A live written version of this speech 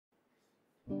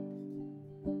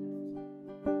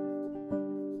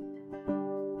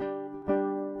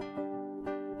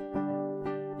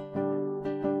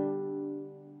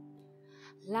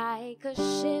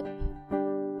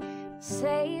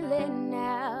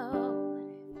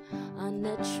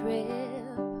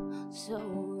trip so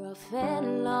rough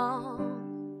and long,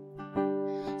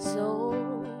 so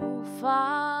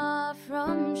far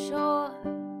from shore,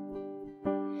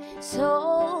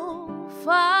 so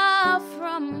far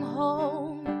from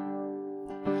home.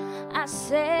 I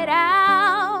set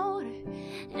out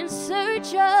in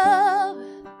search of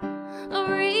a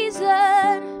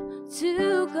reason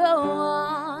to go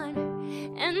on,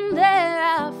 and there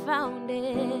I found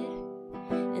it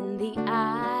in the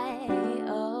eye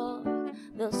of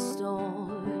the storm.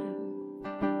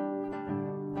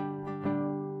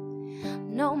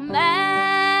 No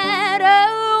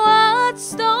matter what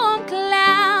storm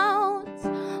clouds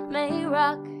may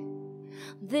rock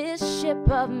this ship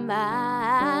of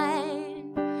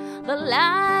mine, the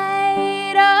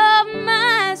light of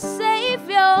my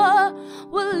Savior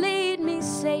will lead me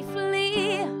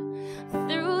safely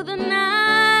through the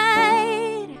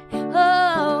night.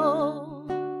 Oh,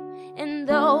 and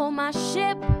though my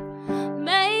ship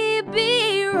may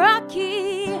be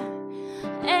rocky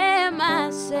and my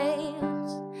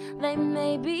sails, they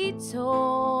may be torn,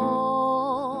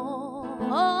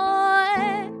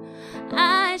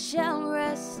 I shall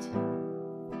rest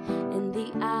in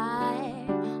the eye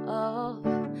of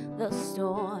the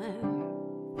storm.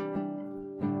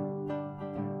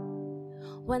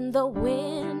 When the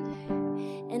wind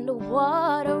and the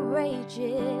water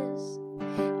rages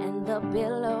and the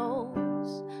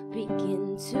billows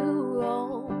begin to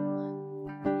roll,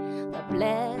 the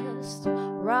blessed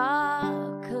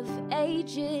Rock of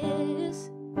Ages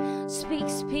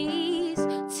speaks peace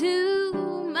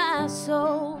to my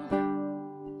soul.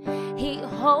 He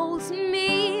holds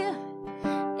me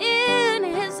in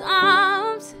his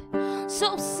arms,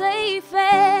 so safe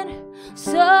and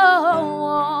so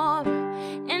warm,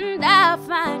 and I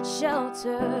find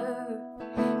shelter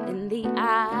in the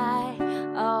eye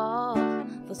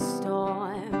of the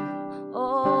storm.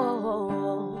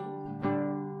 Oh,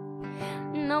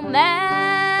 no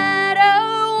matter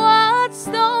what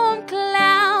storm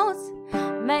clouds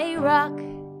may rock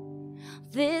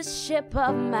this ship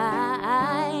of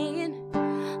mine,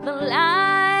 the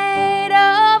light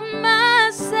of my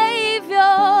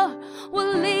Savior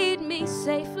will lead me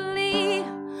safely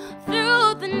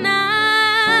through the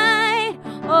night.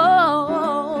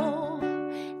 Oh,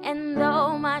 and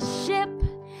though my ship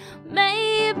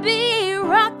may be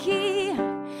rocky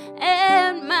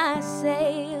and my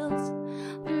sails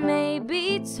may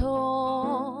be torn,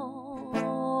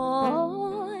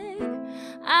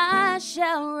 I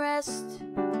shall rest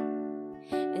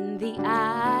in the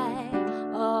eye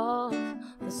of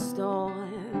the storm.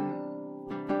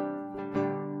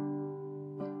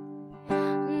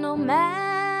 No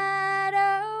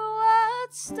matter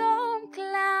what storm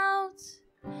clouds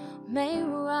may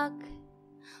rock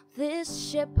this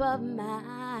ship of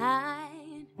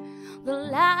mine, the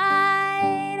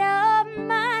light of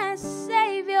my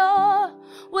Savior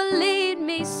will lead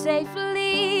me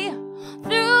safely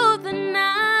through the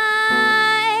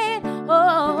night.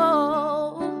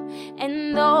 Oh,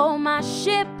 and though my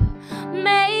ship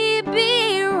may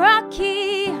be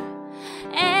rocky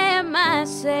and my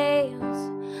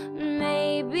sails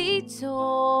may be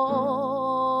torn,